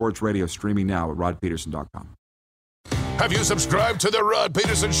 24-hour sports radio streaming now at rodpeterson.com. Have you subscribed to the Rod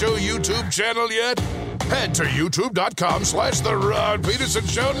Peterson Show YouTube channel yet? Head to youtube.com/The Rod Peterson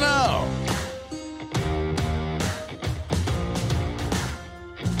Show now.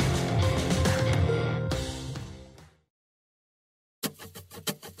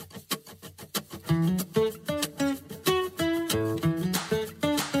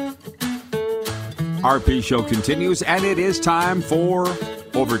 RP Show continues, and it is time for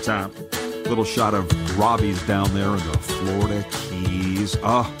overtime. Little shot of Robbie's down there in the Florida Keys.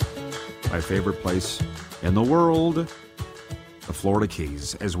 My favorite place in the world, the Florida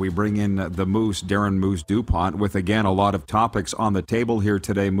Keys, as we bring in the Moose, Darren Moose DuPont, with, again, a lot of topics on the table here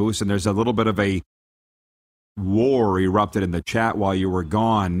today, Moose, and there's a little bit of a war erupted in the chat while you were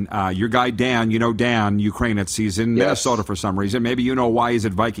gone. Your guy, Dan, Ukraine, he's in Minnesota for some reason. Maybe you know why he's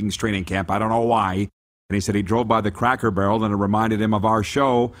at Vikings training camp. I don't know why. And he said he drove by the Cracker Barrel and it reminded him of our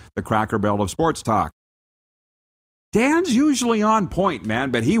show, the Cracker Barrel of Sports Talk. Dan's usually on point,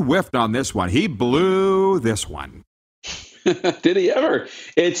 man, but he whiffed on this one. He blew this one. Did he ever?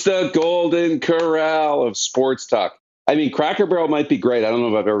 It's the Golden Corral of sports talk. I mean, Cracker Barrel might be great. I don't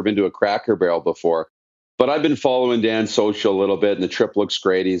know if I've ever been to a Cracker Barrel before, but I've been following Dan's social a little bit, and the trip looks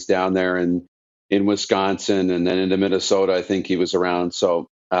great. He's down there in Wisconsin and then into Minnesota. I think he was around. So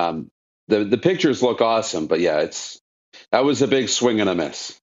the pictures look awesome, but yeah, that was a big swing and a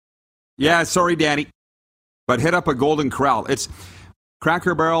miss. Yeah, sorry, Danny, but hit up a Golden Corral.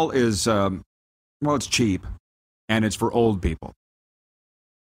 Cracker Barrel is it's cheap, and it's for old people.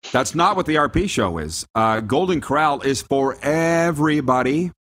 That's not what the RP show is. Golden Corral is for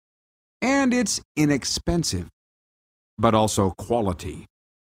everybody, and it's inexpensive, but also quality.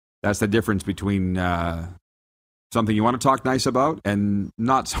 That's the difference between something you want to talk nice about and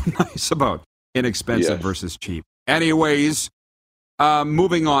not so nice about. Inexpensive versus cheap. Anyways,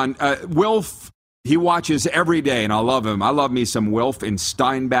 moving on. Wilf, he watches every day, and I love him. I love me some Wilf in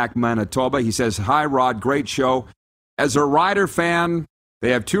Steinbach, Manitoba. He says, hi, Rod, great show. As a Rider fan,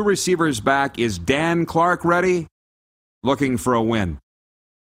 they have two receivers back. Is Dan Clark ready? Looking for a win.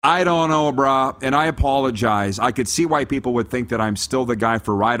 I don't know, brah, and I apologize. I could see why people would think that I'm still the guy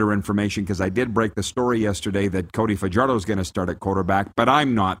for Rider information, because I did break the story yesterday that Cody Fajardo is going to start at quarterback, but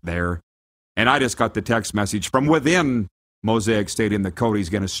I'm not there. And I just got the text message from within Mosaic Stadium that Cody's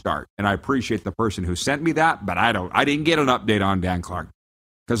going to start. And I appreciate the person who sent me that, but I didn't get an update on Dan Clark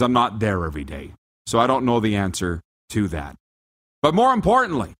because I'm not there every day. So I don't know the answer to that. But more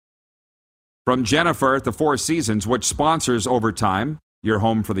importantly, from Jennifer at the Four Seasons, which sponsors Overtime, your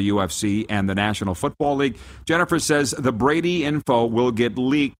home for the UFC and the National Football League. Jennifer says the Brady info will get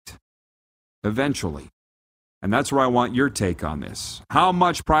leaked eventually. And that's where I want your take on this. How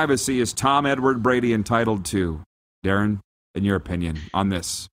much privacy is Tom Edward Brady entitled to, Darren, in your opinion, on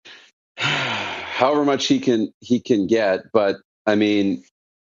this? However much he can get, but I mean,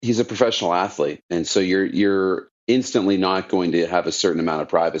 he's a professional athlete, and so you're instantly not going to have a certain amount of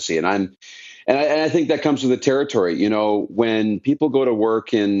privacy. And I think that comes with the territory. You know, when people go to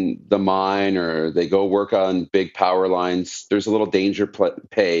work in the mine or they go work on big power lines, there's a little danger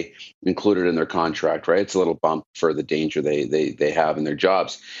pay included in their contract, right? It's a little bump for the danger they have in their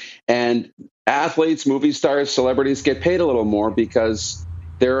jobs. And athletes, movie stars, celebrities get paid a little more because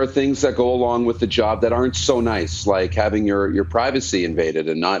there are things that go along with the job that aren't so nice, like having your privacy invaded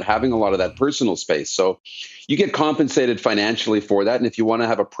and not having a lot of that personal space. So you get compensated financially for that. And if you want to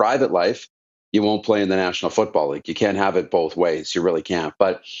have a private life, you won't play in the National Football League. You can't have it both ways. You really can't.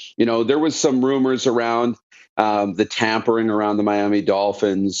 But, you know, there was some rumors around the tampering around the Miami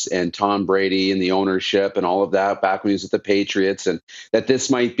Dolphins and Tom Brady and the ownership and all of that back when he was at the Patriots, and that this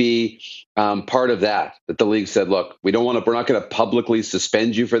might be part of that the league said, look, we're not going to publicly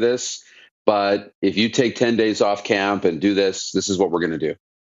suspend you for this, but if you take 10 days off camp and do this is what we're going to do.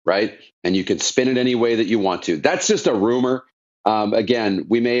 Right. And you can spin it any way that you want to. That's just a rumor. Again,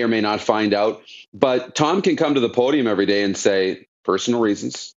 we may or may not find out, but Tom can come to the podium every day and say personal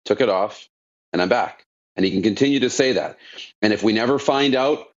reasons, took it off, and I'm back. And he can continue to say that. And if we never find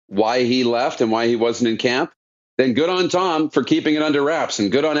out why he left and why he wasn't in camp, then good on Tom for keeping it under wraps and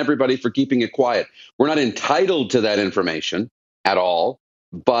good on everybody for keeping it quiet. We're not entitled to that information at all,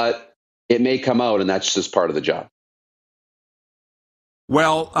 but it may come out, and that's just part of the job.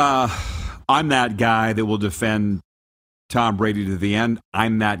 Well, I'm that guy that will defend Tom Brady to the end.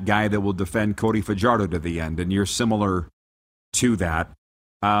 I'm that guy that will defend Cody Fajardo to the end, and you're similar to that.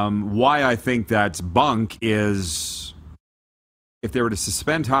 Why I think that's bunk is if they were to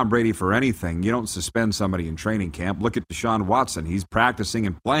suspend Tom Brady for anything, you don't suspend somebody in training camp. Look at Deshaun Watson. He's practicing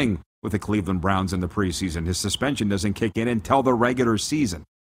and playing with the Cleveland Browns in the preseason. His suspension doesn't kick in until the regular season.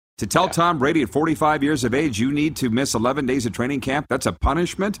 To tell Tom Brady at 45 years of age you need to miss 11 days of training camp, that's a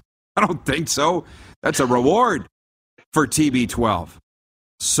punishment? I don't think so. That's a reward for TB12.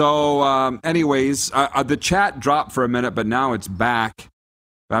 So anyways, the chat dropped for a minute, but now it's back.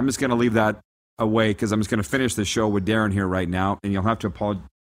 I'm just going to leave that away because I'm just going to finish the show with Darren here right now, and you'll have to apologize.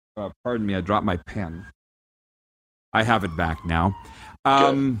 Pardon me, I dropped my pen. I have it back now.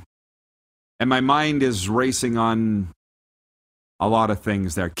 And my mind is racing on a lot of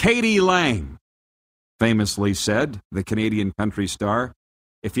things there. Katie Lang famously said, the Canadian country star,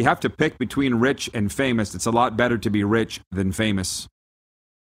 if you have to pick between rich and famous, it's a lot better to be rich than famous.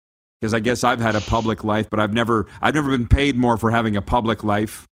 Because I guess I've had a public life, but I've never been paid more for having a public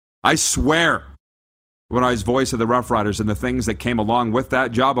life. I swear, when I was voice of the Rough Riders and the things that came along with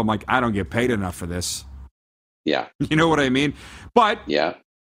that job, I'm like, I don't get paid enough for this. Yeah. You know what I mean? But yeah,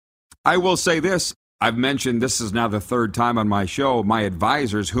 I will say this. I've mentioned, this is now the third time on my show, my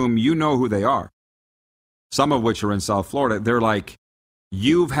advisors, whom you know who they are, some of which are in South Florida, they're like,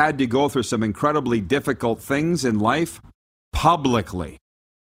 you've had to go through some incredibly difficult things in life publicly.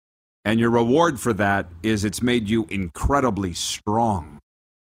 And your reward for that is it's made you incredibly strong.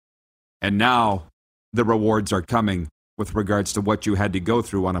 And now the rewards are coming with regards to what you had to go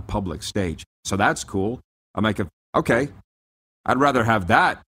through on a public stage. So that's cool. I'm like, okay, I'd rather have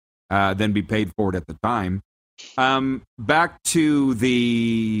that than be paid for it at the time. Back to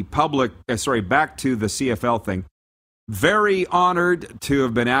the back to the CFL thing. Very honored to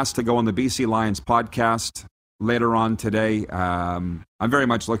have been asked to go on the BC Lions podcast later on today. I'm very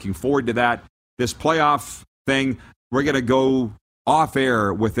much looking forward to that. This playoff thing, we're going to go off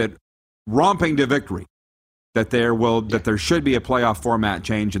air with it romping to victory. That there should be a playoff format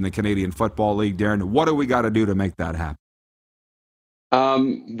change in the Canadian Football League. Darren, what do we got to do to make that happen?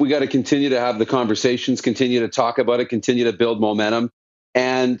 We got to continue to have the conversations, continue to talk about it, continue to build momentum.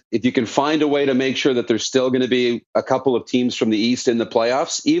 And if you can find a way to make sure that there's still going to be a couple of teams from the East in the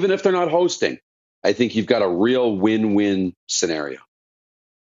playoffs, even if they're not hosting, I think you've got a real win-win scenario.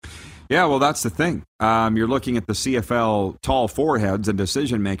 Yeah, well, that's the thing. You're looking at the CFL tall foreheads and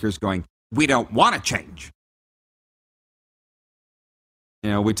decision makers going, we don't want to change. You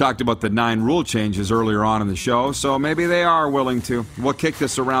know, we talked about the 9 rule changes earlier on in the show, so maybe they are willing to. We'll kick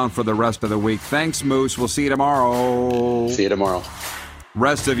this around for the rest of the week. Thanks, Moose. We'll see you tomorrow. See you tomorrow.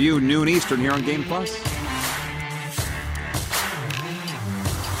 Rest of you, noon Eastern here on Game Plus.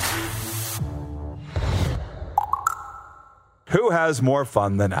 Who has more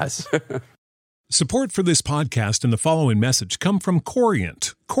fun than us? Support for this podcast and the following message come from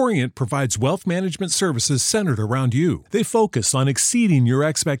Corient. Corient provides wealth management services centered around you. They focus on exceeding your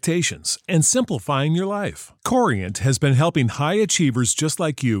expectations and simplifying your life. Corient has been helping high achievers just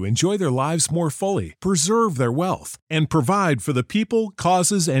like you enjoy their lives more fully, preserve their wealth, and provide for the people,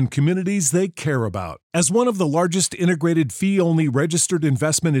 causes, and communities they care about. As one of the largest integrated fee-only registered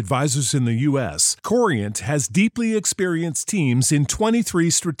investment advisors in the U.S., Corient has deeply experienced teams in 23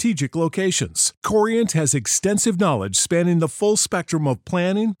 strategic locations. Corient has extensive knowledge spanning the full spectrum of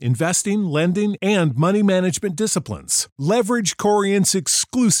planning, investing, lending, and money management disciplines. Leverage Corient's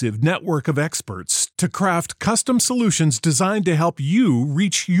exclusive network of experts to craft custom solutions designed to help you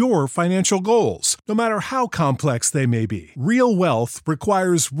reach your financial goals, no matter how complex they may be. Real wealth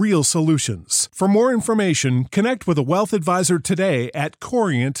requires real solutions. For more information, connect with a wealth advisor today at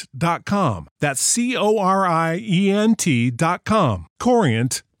Corient.com. That's Corient.com.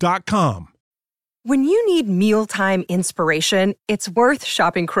 Corient.com. When you need mealtime inspiration, it's worth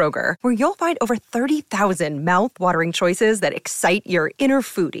shopping Kroger, where you'll find over 30,000 mouth-watering choices that excite your inner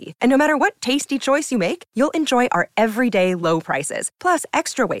foodie. And no matter what tasty choice you make, you'll enjoy our everyday low prices, plus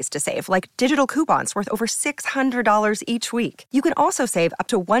extra ways to save, like digital coupons worth over $600 each week. You can also save up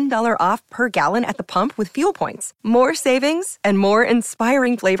to $1 off per gallon at the pump with fuel points. More savings and more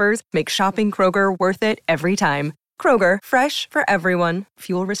inspiring flavors make shopping Kroger worth it every time. Kroger, fresh for everyone.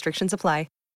 Fuel restrictions apply.